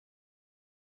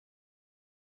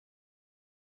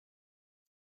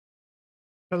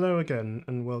Hello again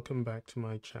and welcome back to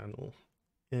my channel.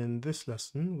 In this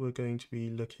lesson we're going to be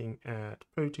looking at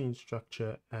protein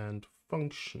structure and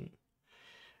function.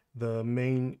 The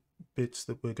main bits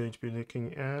that we're going to be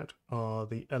looking at are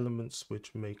the elements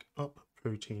which make up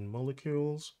protein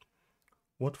molecules,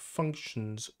 what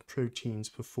functions proteins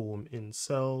perform in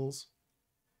cells,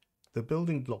 the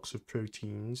building blocks of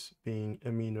proteins being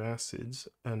amino acids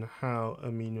and how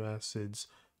amino acids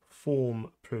form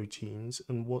proteins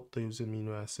and what those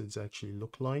amino acids actually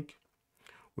look like.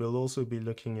 We'll also be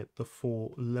looking at the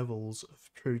 4 levels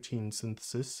of protein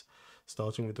synthesis,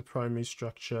 starting with the primary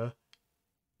structure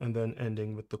and then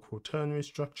ending with the quaternary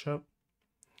structure.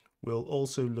 We'll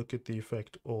also look at the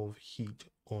effect of heat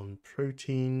on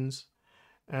proteins,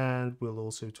 and we'll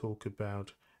also talk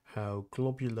about how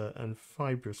globular and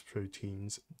fibrous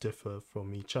proteins differ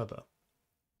from each other.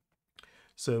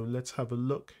 So let's have a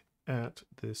look at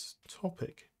this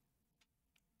topic.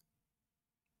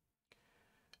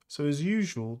 So as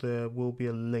usual, there will be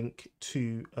a link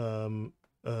to an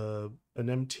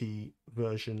empty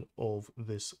version of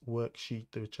this worksheet,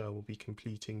 which I will be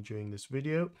completing during this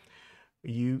video.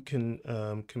 You can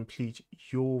complete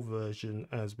your version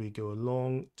as we go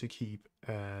along to keep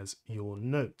as your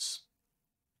notes.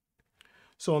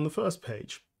 So on the first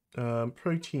page,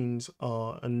 proteins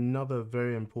are another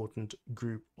very important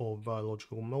group of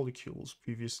biological molecules.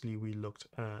 Previously, we looked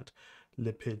at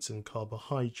lipids and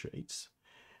carbohydrates.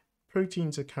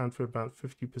 Proteins account for about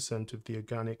 50% of the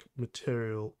organic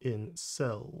material in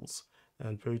cells,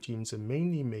 and proteins are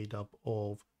mainly made up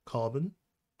of carbon,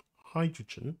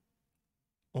 hydrogen,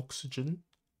 oxygen,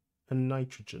 and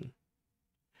nitrogen.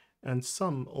 And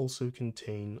some also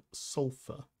contain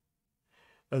sulfur.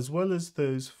 As well as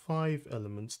those 5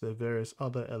 elements, there are various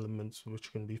other elements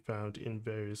which can be found in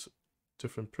various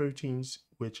different proteins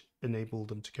which enable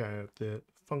them to carry out their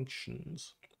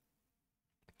functions.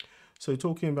 So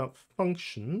talking about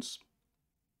functions,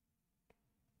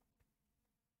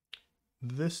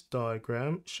 this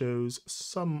diagram shows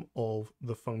some of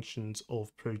the functions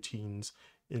of proteins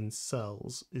in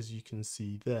cells, as you can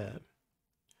see there.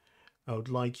 I would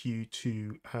like you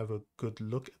to have a good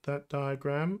look at that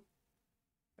diagram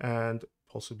and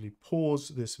possibly pause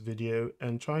this video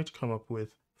and try to come up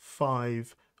with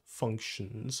 5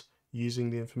 functions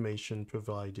using the information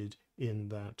provided in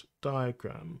that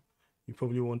diagram. You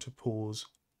probably want to pause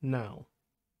now.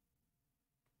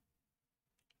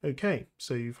 Okay,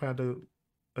 so you've had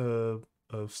a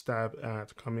stab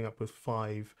at coming up with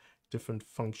 5 different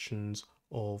functions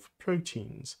of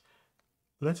proteins.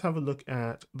 Let's have a look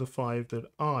at the 5 that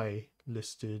I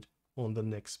listed on the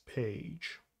next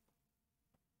page.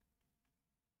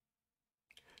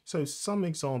 So some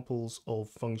examples of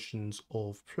functions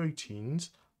of proteins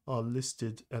are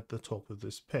listed at the top of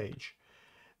this page.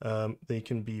 They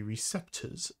can be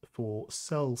receptors for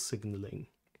cell signaling.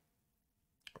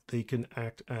 They can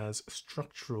act as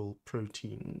structural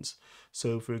proteins.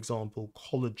 So for example,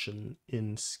 collagen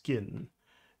in skin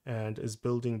and as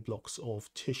building blocks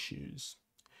of tissues.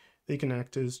 They can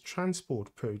act as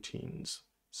transport proteins.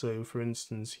 So for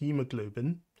instance,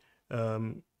 hemoglobin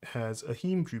has a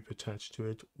heme group attached to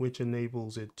it, which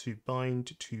enables it to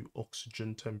bind to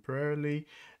oxygen temporarily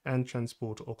and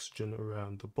transport oxygen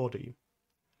around the body.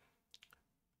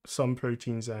 Some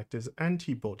proteins act as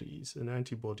antibodies, and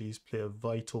antibodies play a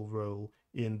vital role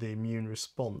in the immune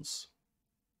response.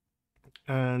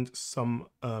 And some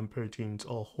proteins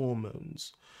are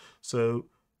hormones. So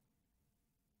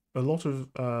a lot of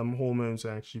hormones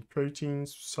are actually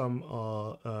proteins. Some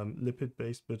are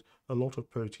lipid-based, but a lot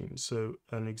of proteins. So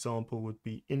an example would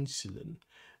be insulin.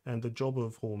 And the job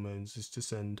of hormones is to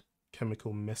send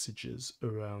chemical messages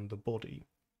around the body.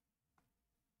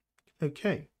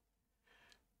 Okay,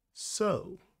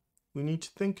 so we need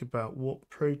to think about what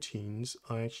proteins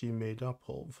are actually made up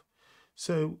of.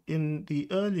 So in the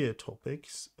earlier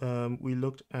topics, we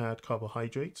looked at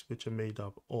carbohydrates, which are made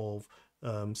up of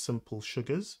simple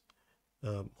sugars,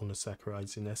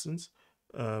 monosaccharides in essence,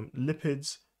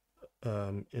 lipids,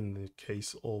 in the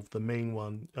case of the main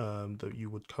one that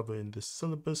you would cover in this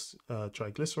syllabus,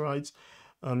 triglycerides,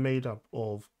 are made up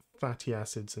of fatty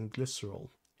acids and glycerol.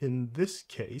 In this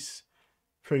case,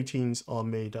 proteins are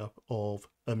made up of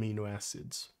amino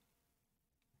acids.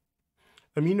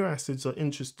 Amino acids are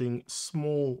interesting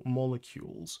small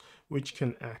molecules which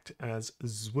can act as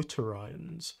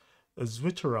zwitterions. A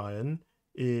zwitterion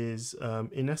is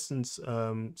in essence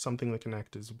something that can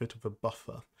act as a bit of a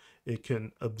buffer. It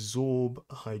can absorb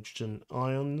hydrogen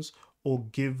ions or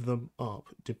give them up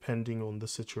depending on the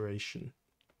situation.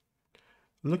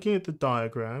 Looking at the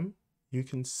diagram, you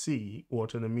can see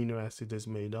what an amino acid is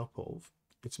made up of.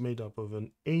 It's made up of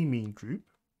an amine group,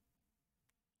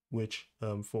 which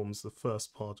forms the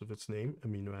first part of its name,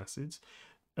 amino acids,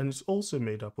 and it's also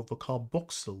made up of a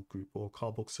carboxyl group or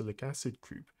carboxylic acid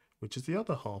group, which is the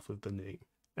other half of the name,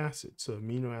 acid. So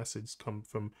amino acids come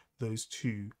from those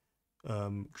two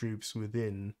groups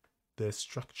within their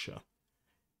structure.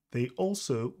 They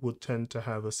also would tend to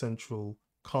have a central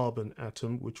carbon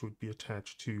atom, which would be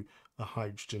attached to a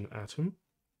hydrogen atom,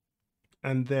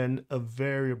 and then a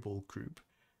variable group.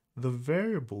 The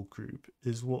variable group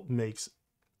is what makes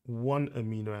one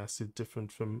amino acid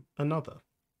different from another.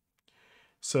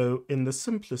 So in the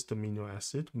simplest amino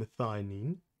acid,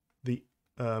 methionine, the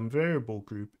variable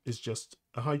group is just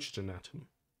a hydrogen atom,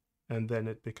 and then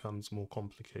it becomes more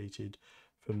complicated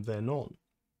from then on.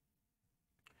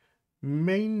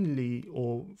 Mainly,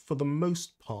 or for the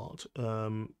most part,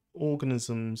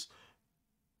 organisms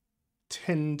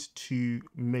tend to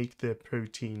make their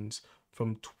proteins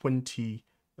from 20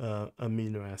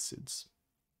 amino acids.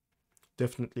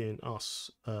 Definitely in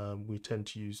us, we tend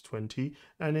to use 20,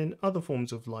 and in other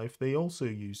forms of life, they also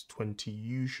use 20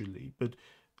 usually, but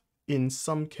in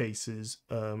some cases,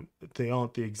 they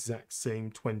aren't the exact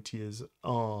same 20 as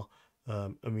our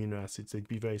amino acids. They'd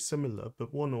be very similar,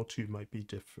 but one or two might be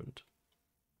different.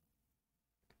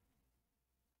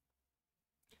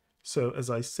 So as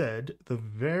I said, the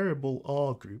variable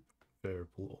R group,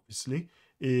 variable obviously,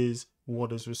 is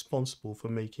what is responsible for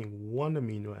making one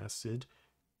amino acid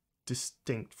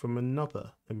distinct from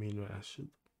another amino acid.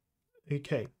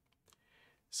 Okay,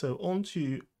 so on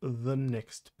to the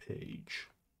next page.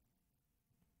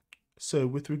 So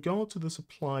with regard to the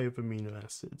supply of amino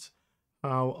acids,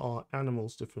 how are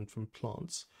animals different from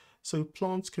plants? So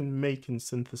plants can make and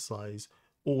synthesize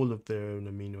all of their own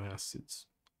amino acids,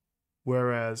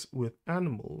 whereas with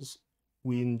animals,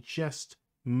 we ingest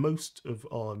most of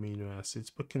our amino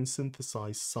acids but can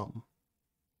synthesize some.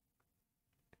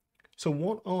 So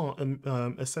what are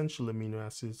essential amino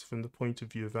acids from the point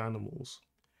of view of animals?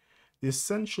 The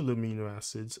essential amino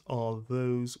acids are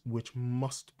those which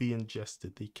must be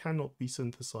ingested. They cannot be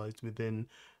synthesized within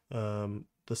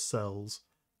the cells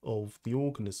of the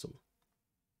organism.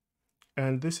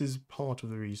 And this is part of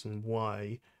the reason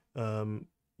why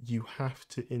you have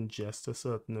to ingest a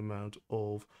certain amount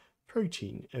of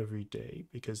protein every day,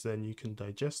 because then you can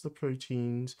digest the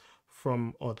proteins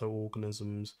from other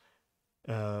organisms,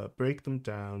 break them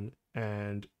down,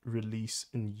 and release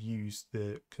and use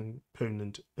the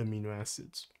component amino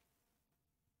acids.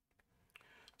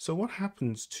 So what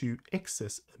happens to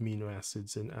excess amino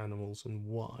acids in animals and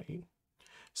why?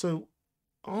 So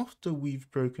after we've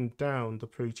broken down the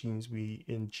proteins we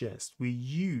ingest, we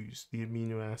use the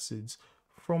amino acids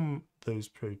from those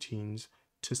proteins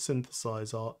to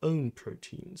synthesize our own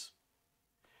proteins.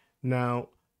 Now,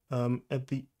 at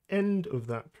the end of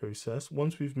that process,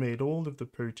 once we've made all of the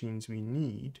proteins we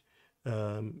need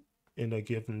in a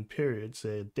given period,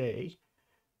 say a day,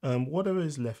 whatever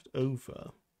is left over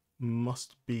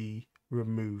must be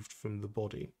removed from the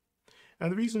body.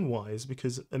 And the reason why is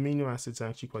because amino acids are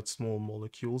actually quite small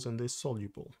molecules and they're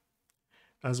soluble.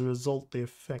 As a result, they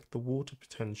affect the water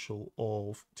potential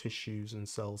of tissues and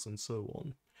cells and so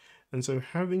on. And so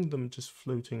having them just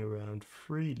floating around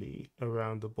freely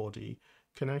around the body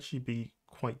can actually be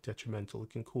quite detrimental.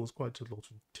 It can cause quite a lot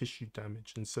of tissue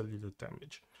damage and cellular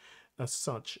damage. As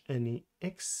such, any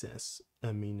excess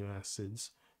amino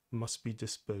acids must be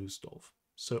disposed of.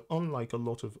 So unlike a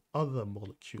lot of other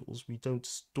molecules, we don't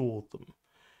store them.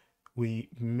 We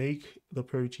make the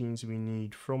proteins we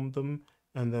need from them,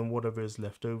 and then whatever is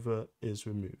left over is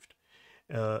removed.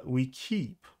 We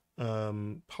keep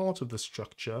part of the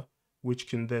structure, which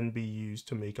can then be used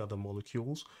to make other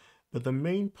molecules, but the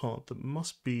main part that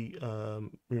must be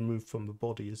removed from the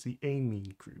body is the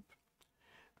amine group.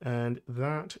 And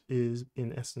that is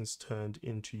in essence turned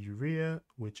into urea,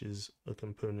 which is a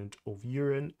component of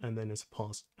urine, and then is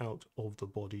passed out of the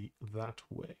body that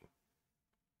way.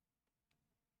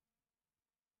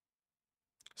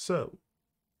 So,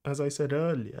 as I said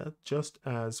earlier, just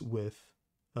as with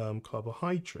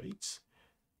carbohydrates,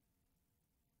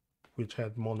 which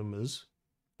had monomers,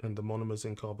 and the monomers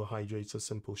in carbohydrates are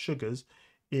simple sugars,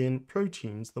 in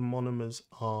proteins, the monomers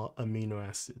are amino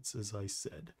acids, as I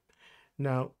said.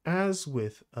 Now, as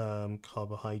with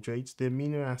carbohydrates, the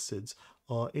amino acids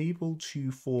are able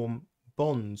to form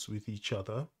bonds with each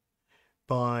other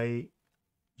by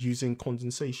using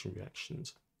condensation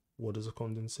reactions. What is a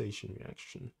condensation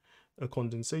reaction? A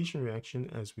condensation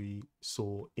reaction, as we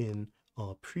saw in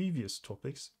our previous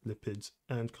topics, lipids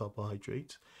and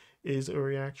carbohydrates, is a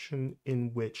reaction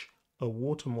in which a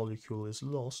water molecule is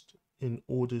lost in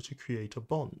order to create a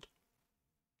bond.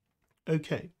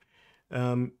 Okay.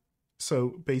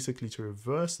 So basically, to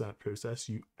reverse that process,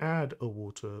 you add a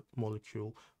water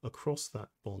molecule across that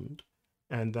bond,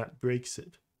 and that breaks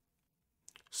it.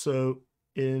 So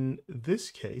in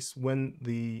this case, when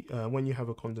you have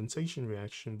a condensation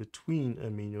reaction between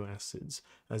amino acids,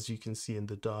 as you can see in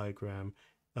the diagram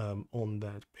on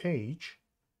that page,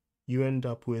 you end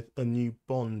up with a new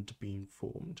bond being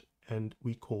formed, and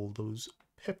we call those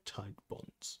peptide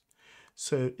bonds.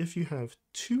 So if you have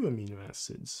two amino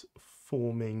acids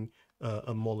forming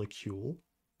a molecule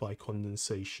by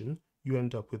condensation, you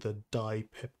end up with a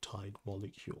dipeptide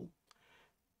molecule.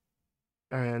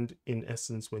 And in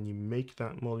essence, when you make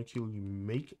that molecule, you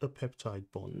make a peptide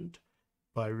bond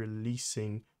by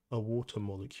releasing a water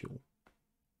molecule,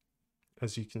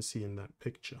 as you can see in that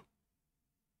picture.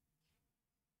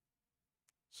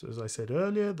 So as I said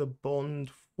earlier, the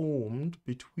bond formed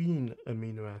between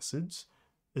amino acids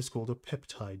is called a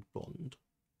peptide bond.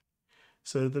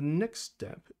 So the next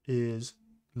step is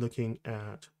looking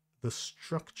at the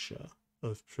structure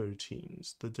of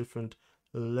proteins, the different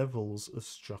levels of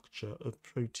structure of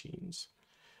proteins.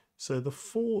 So the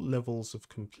 4 levels of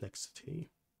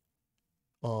complexity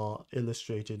are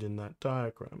illustrated in that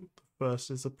diagram. The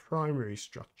first is the primary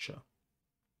structure.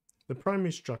 The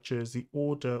primary structure is the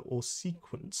order or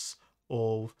sequence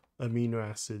of amino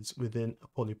acids within a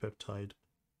polypeptide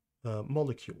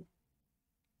molecule.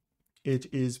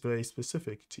 It is very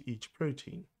specific to each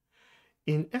protein.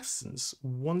 In essence,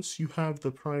 once you have the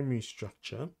primary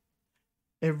structure,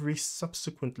 every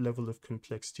subsequent level of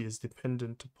complexity is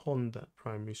dependent upon that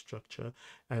primary structure,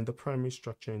 and the primary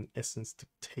structure in essence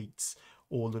dictates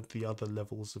all of the other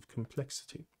levels of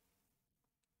complexity.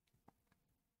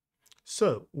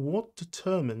 So, what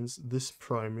determines this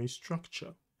primary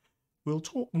structure? We'll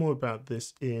talk more about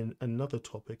this in another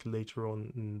topic later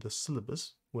on in the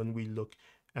syllabus when we look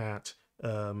at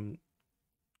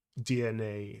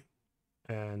DNA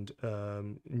and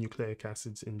nucleic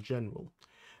acids in general.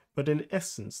 But in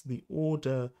essence, the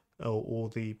order or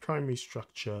the primary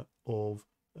structure of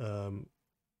a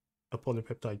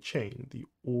polypeptide chain, the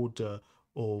order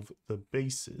of the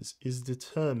bases is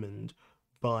determined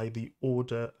by the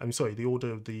order, the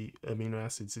order of the amino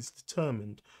acids is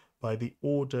determined by the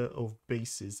order of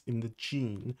bases in the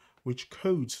gene which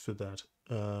codes for that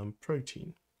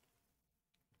protein.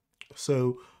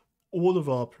 So all of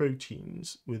our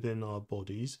proteins within our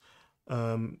bodies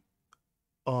are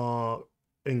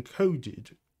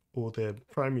encoded, or their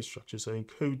primary structures are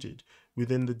encoded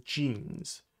within the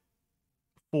genes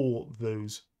for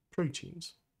those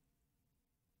proteins.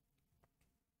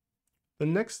 The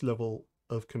next level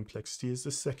of complexity is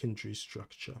the secondary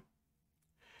structure.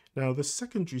 Now, the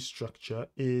secondary structure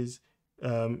is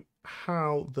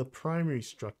how the primary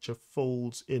structure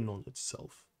folds in on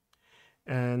itself.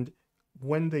 And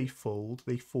when they fold,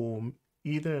 they form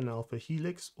either an alpha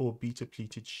helix or beta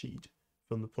pleated sheet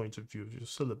from the point of view of your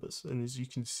syllabus. And as you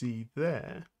can see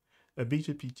there, a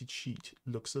beta pleated sheet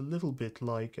looks a little bit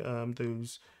like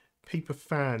those paper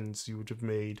fans you would have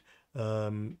made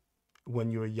when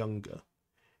you were younger.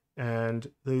 And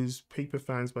those paper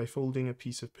fans, by folding a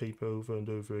piece of paper over and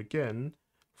over again,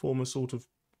 form a sort of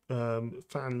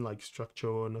fan-like structure,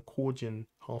 or an accordion,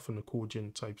 half an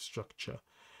accordion type structure.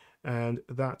 And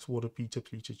that's what a beta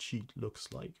pleated sheet looks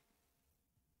like.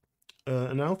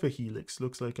 An alpha helix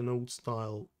looks like an old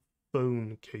style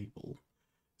phone cable.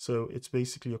 So it's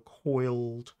basically a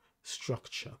coiled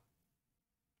structure.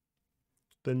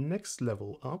 The next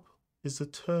level up is the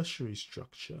tertiary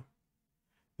structure.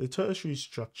 The tertiary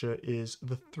structure is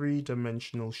the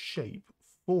three-dimensional shape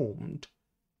formed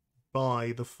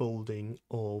by the folding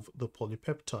of the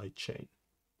polypeptide chain.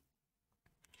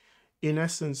 In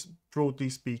essence, broadly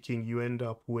speaking, you end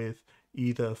up with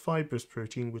either a fibrous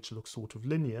protein, which looks sort of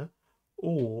linear,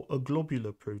 or a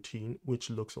globular protein,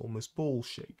 which looks almost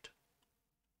ball-shaped.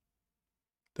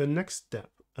 The next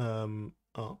step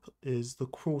up is the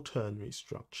quaternary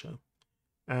structure.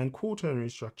 And quaternary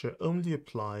structure only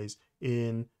applies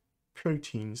in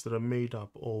proteins that are made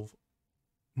up of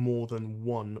more than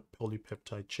one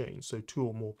polypeptide chain, so 2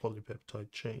 or more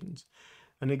polypeptide chains.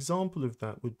 An example of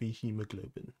that would be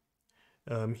hemoglobin.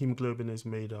 Hemoglobin is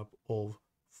made up of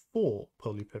 4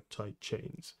 polypeptide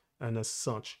chains, and as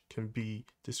such can be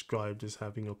described as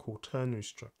having a quaternary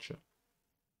structure.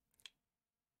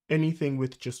 Anything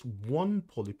with just one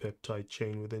polypeptide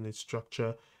chain within its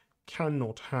structure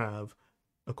cannot have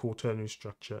a quaternary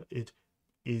structure. It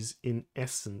is in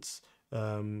essence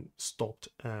stopped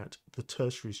at the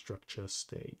tertiary structure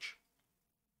stage.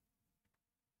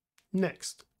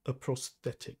 Next, a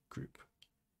prosthetic group.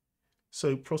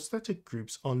 So prosthetic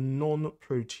groups are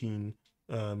non-protein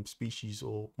species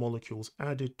or molecules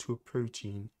added to a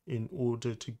protein in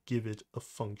order to give it a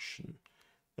function.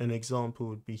 An example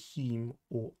would be heme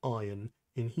or iron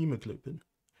in hemoglobin.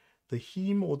 The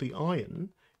heme or the iron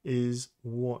is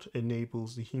what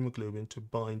enables the hemoglobin to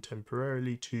bind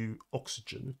temporarily to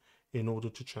oxygen in order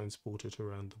to transport it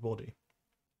around the body.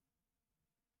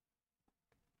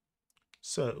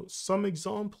 So, some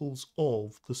examples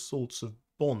of the sorts of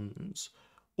bonds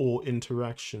or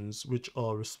interactions which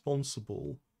are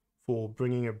responsible for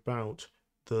bringing about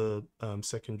the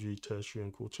secondary, tertiary,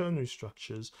 and quaternary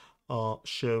structures are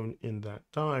shown in that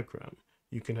diagram.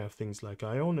 You can have things like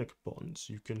ionic bonds.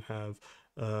 You can have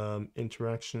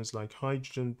interactions like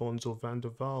hydrogen bonds or van der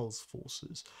Waals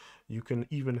forces. You can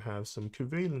even have some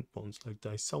covalent bonds like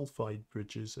disulfide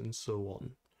bridges and so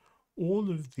on. All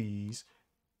of these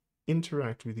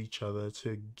interact with each other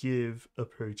to give a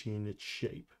protein its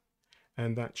shape.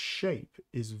 And that shape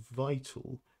is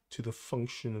vital to the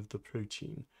function of the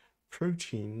protein.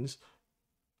 Proteins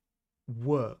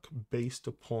work based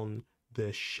upon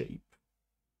their shape.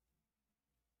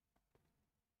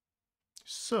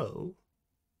 So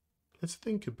let's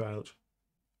think about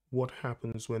what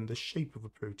happens when the shape of a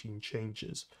protein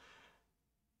changes.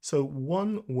 So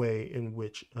one way in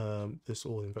which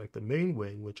or in fact the main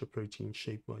way in which a protein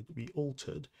shape might be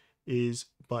altered is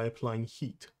by applying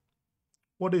heat.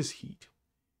 What is heat?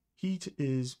 Heat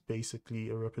is basically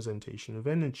a representation of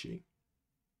energy.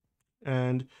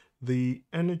 And the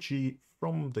energy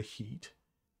from the heat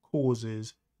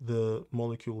causes the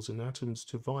molecules and atoms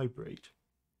to vibrate.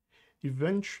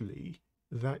 Eventually,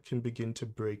 that can begin to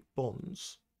break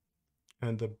bonds.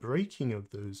 And the breaking of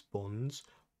those bonds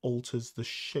alters the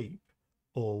shape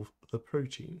of the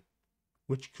protein,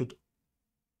 which could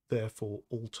therefore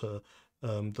alter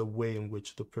the way in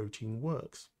which the protein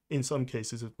works. In some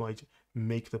cases, it might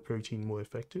make the protein more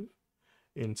effective.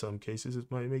 In some cases, it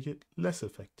might make it less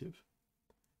effective.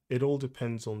 It all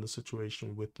depends on the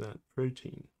situation with that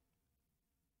protein.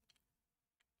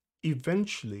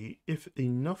 Eventually, if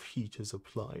enough heat is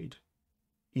applied,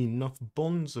 enough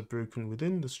bonds are broken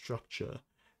within the structure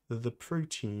that the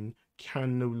protein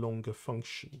can no longer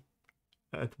function.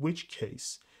 At which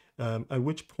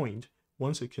point,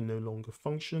 once it can no longer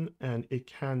function and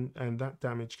that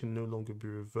damage can no longer be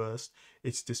reversed,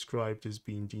 it's described as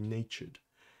being denatured.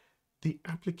 The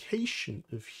application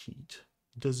of heat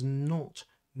does not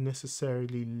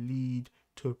necessarily lead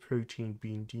to a protein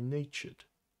being denatured.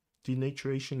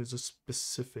 Denaturation is a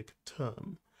specific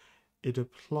term. It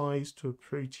applies to a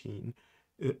protein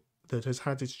that has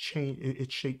had its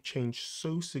shape change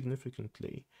so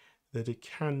significantly that it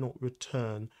cannot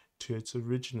return to its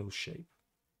original shape,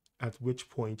 at which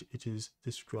point it is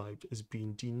described as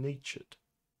being denatured.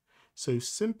 So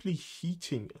simply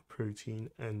heating a protein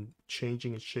and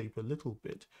changing its shape a little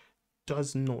bit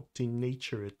does not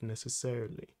denature it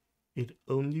necessarily. It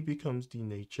only becomes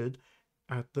denatured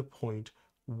at the point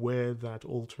where that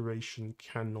alteration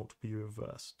cannot be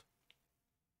reversed.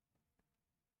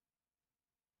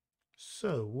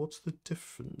 So what's the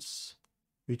difference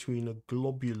between a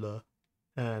globular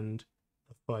and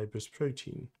a fibrous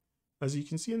protein? As you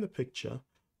can see in the picture,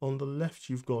 on the left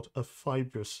you've got a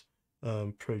fibrous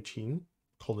protein,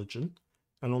 collagen,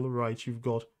 and on the right you've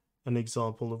got an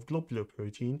example of globular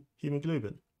protein,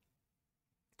 hemoglobin.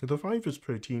 The fibrous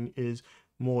protein is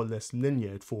more or less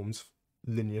linear. It forms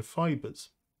linear fibers.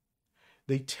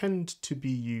 They tend to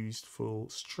be used for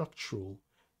structural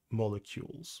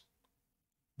molecules,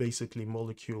 basically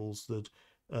molecules that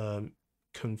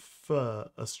confer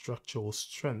a structure or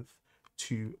strength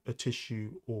to a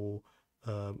tissue or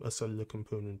a cellular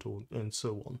component and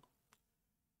so on.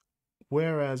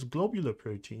 Whereas globular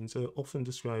proteins are often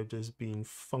described as being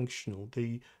functional.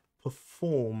 They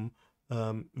perform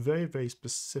very, very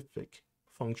specific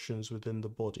functions within the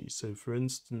body. So for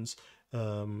instance,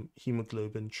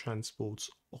 hemoglobin transports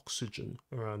oxygen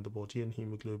around the body, and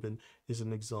hemoglobin is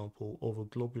an example of a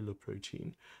globular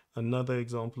protein. Another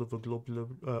example of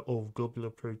globular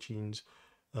proteins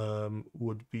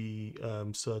would be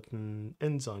certain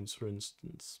enzymes, for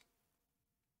instance.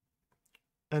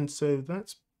 And so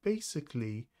that's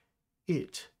basically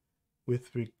it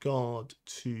with regard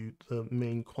to the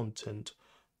main content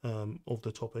of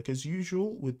the topic. As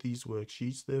usual with these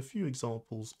worksheets, there are a few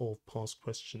examples of past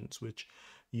questions which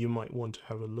you might want to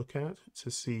have a look at to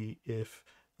see if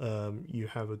you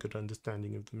have a good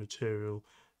understanding of the material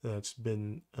that's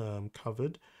been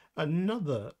covered.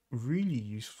 Another really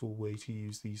useful way to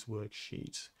use these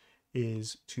worksheets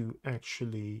is to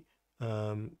actually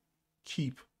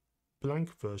keep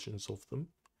blank versions of them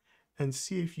and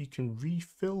see if you can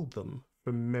refill them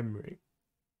from memory.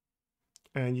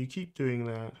 And you keep doing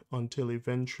that until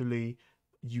eventually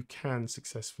you can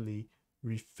successfully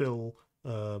refill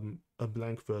a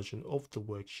blank version of the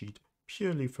worksheet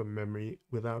purely from memory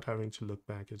without having to look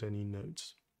back at any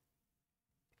notes.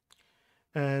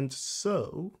 And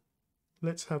so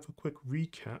let's have a quick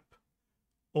recap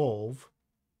of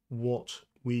what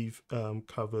we've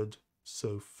covered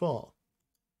so far.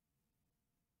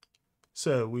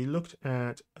 So we looked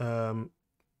at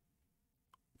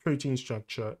protein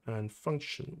structure and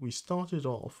function. We started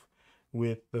off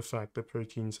with the fact that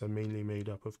proteins are mainly made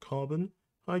up of carbon,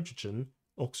 hydrogen,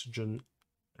 oxygen,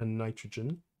 and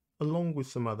nitrogen, along with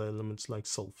some other elements like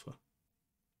sulfur.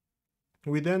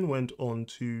 We then went on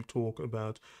to talk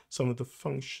about some of the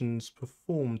functions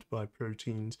performed by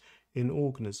proteins in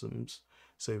organisms.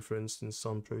 So, for instance,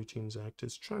 some proteins act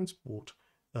as transport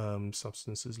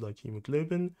substances like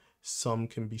hemoglobin. Some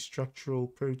can be structural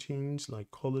proteins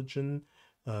like collagen.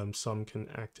 Some can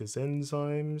act as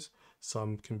enzymes.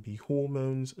 Some can be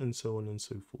hormones, and so on and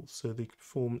so forth. So they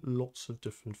perform lots of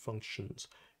different functions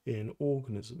in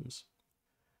organisms.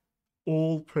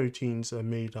 All proteins are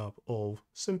made up of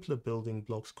simpler building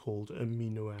blocks called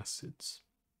amino acids.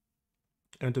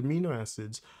 And amino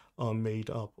acids are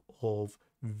made up of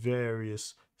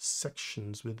various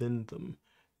sections within them.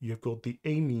 You've got the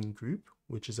amine group,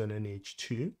 which is an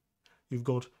NH2. You've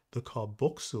got the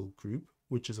carboxyl group,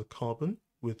 which is a carbon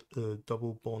with a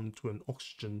double bond to an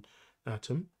oxygen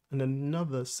atom, and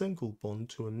another single bond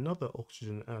to another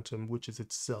oxygen atom, which is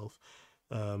itself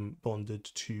bonded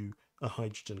to a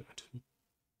hydrogen atom.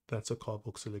 That's a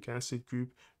carboxylic acid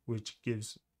group, which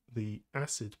gives the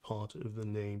acid part of the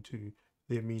name to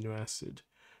the amino acid.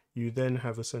 You then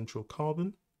have a central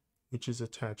carbon, which is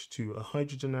attached to a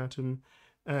hydrogen atom,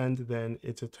 and then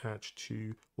it's attached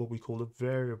to what we call a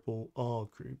variable R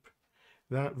group.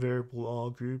 That variable R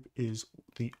group is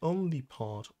the only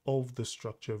part of the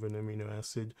structure of an amino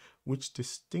acid which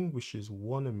distinguishes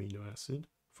one amino acid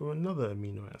from another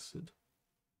amino acid.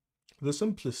 The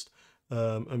simplest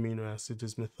amino acid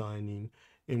is methionine,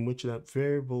 in which that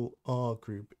variable R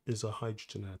group is a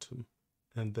hydrogen atom,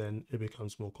 and then it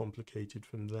becomes more complicated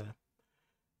from there.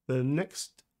 The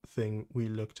next thing we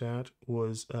looked at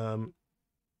was how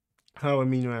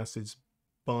amino acids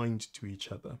bind to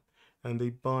each other, and they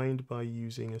bind by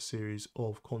using a series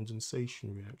of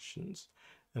condensation reactions.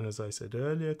 And as I said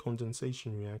earlier,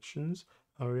 condensation reactions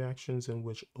are reactions in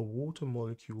which a water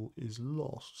molecule is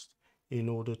lost in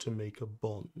order to make a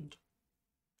bond.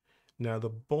 Now, the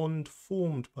bond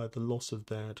formed by the loss of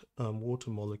that water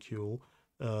molecule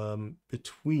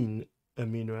between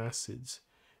amino acids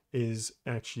is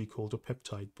actually called a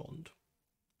peptide bond.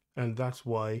 And that's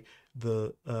why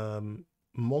the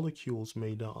molecules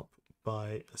made up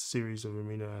by a series of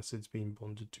amino acids being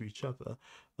bonded to each other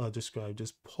are described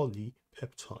as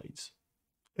polypeptides.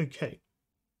 Okay.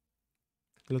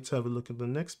 Let's have a look at the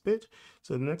next bit.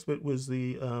 So the next bit was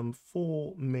the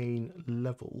 4 main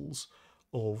levels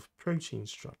of protein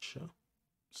structure.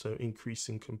 So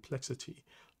increasing complexity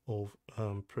of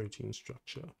protein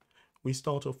structure. We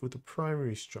start off with the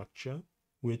primary structure,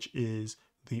 which is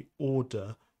the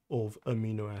order of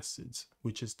amino acids,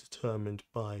 which is determined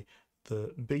by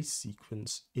the base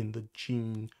sequence in the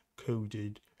gene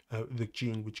coded, the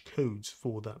gene which codes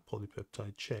for that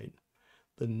polypeptide chain.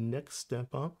 The next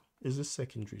step up is a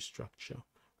secondary structure,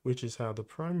 which is how the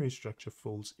primary structure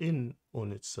folds in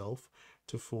on itself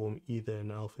to form either an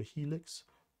alpha helix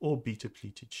or beta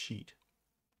pleated sheet.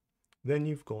 Then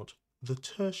you've got the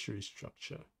tertiary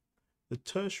structure. The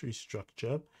tertiary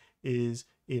structure is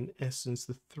in essence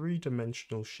the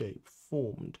three-dimensional shape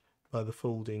formed by the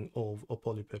folding of a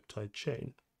polypeptide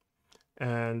chain,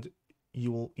 and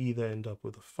you will either end up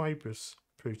with a fibrous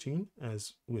protein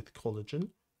as with collagen,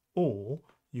 or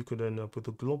you could end up with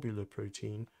a globular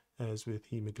protein as with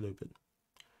hemoglobin.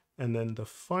 And then the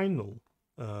final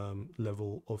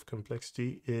level of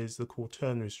complexity is the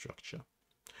quaternary structure.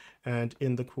 And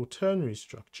in the quaternary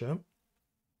structure,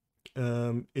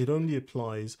 it only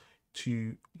applies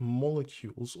to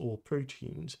molecules or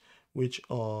proteins which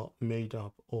are made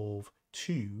up of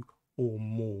 2 or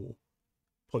more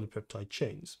polypeptide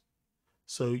chains.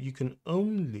 So you can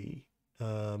only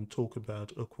talk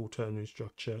about a quaternary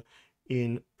structure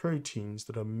in proteins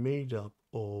that are made up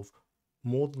of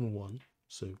more than one,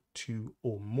 so 2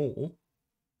 or more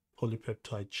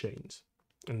polypeptide chains.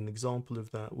 And an example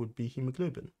of that would be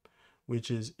hemoglobin, which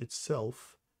is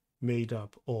itself made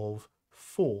up of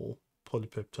 4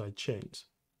 polypeptide chains.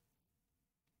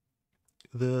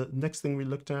 The next thing we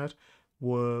looked at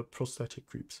were prosthetic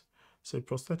groups. So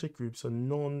prosthetic groups are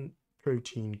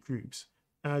non-protein groups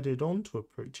added onto a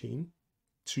protein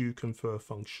to confer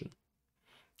function.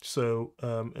 So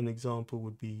an example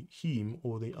would be heme,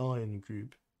 or the iron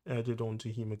group, added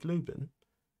onto hemoglobin,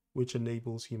 which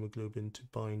enables hemoglobin to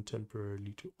bind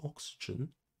temporarily to oxygen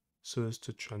so as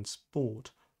to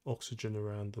transport oxygen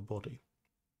around the body.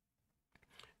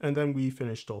 And then we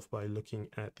finished off by looking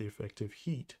at the effect of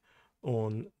heat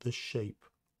on the shape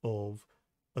of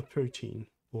a protein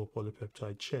or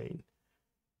polypeptide chain.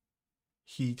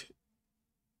 Heat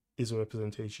is a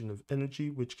representation of energy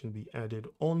which can be added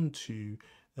onto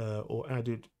or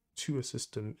added to a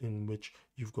system in which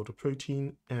you've got a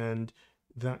protein, and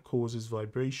that causes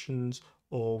vibrations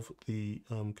of the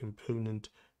component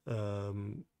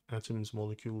atoms,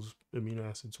 molecules, amino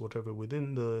acids, whatever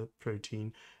within the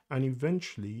protein, and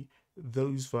eventually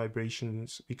those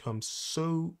vibrations become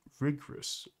so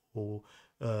rigorous or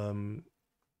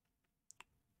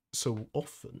so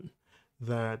often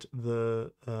that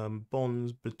the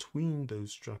bonds between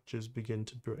those structures begin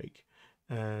to break,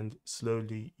 and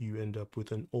slowly you end up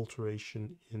with an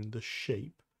alteration in the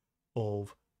shape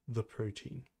of the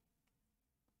protein.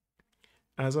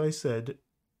 As I said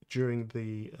during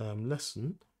the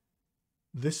lesson,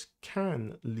 this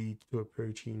can lead to a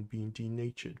protein being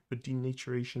denatured, but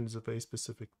denaturation is a very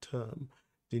specific term.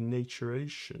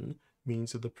 Denaturation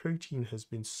means that the protein has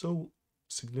been so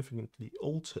significantly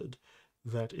altered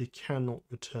that it cannot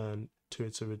return to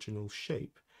its original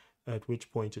shape, at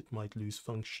which point it might lose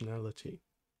functionality.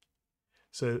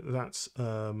 So that's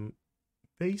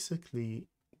basically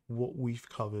what we've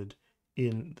covered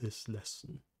in this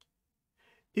lesson.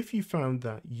 If you found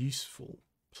that useful,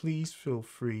 please feel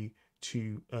free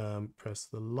to press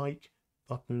the like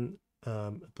button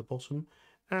at the bottom,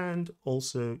 and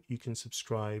also you can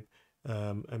subscribe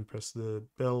and press the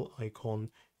bell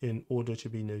icon in order to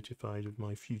be notified of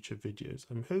my future videos.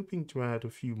 I'm hoping to add a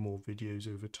few more videos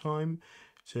over time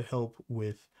to help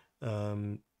with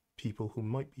people who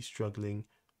might be struggling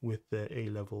with their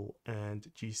A-level and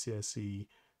GCSE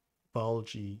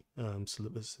biology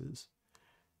syllabuses.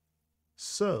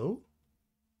 So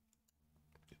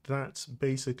that's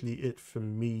basically it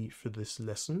from me for this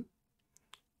lesson.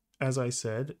 As I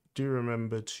said, do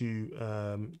remember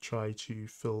to try to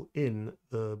fill in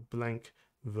the blank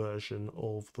version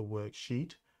of the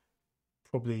worksheet.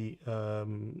 Probably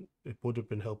it would have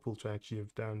been helpful to actually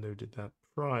have downloaded that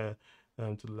prior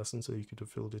to the lesson, so you could have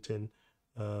filled it in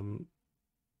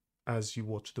as you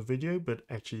watch the video, but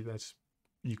actually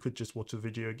you could just watch the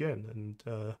video again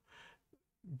and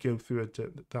go through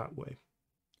it that way.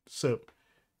 So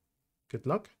good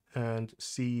luck, and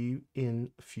see you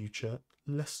in future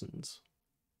lessons.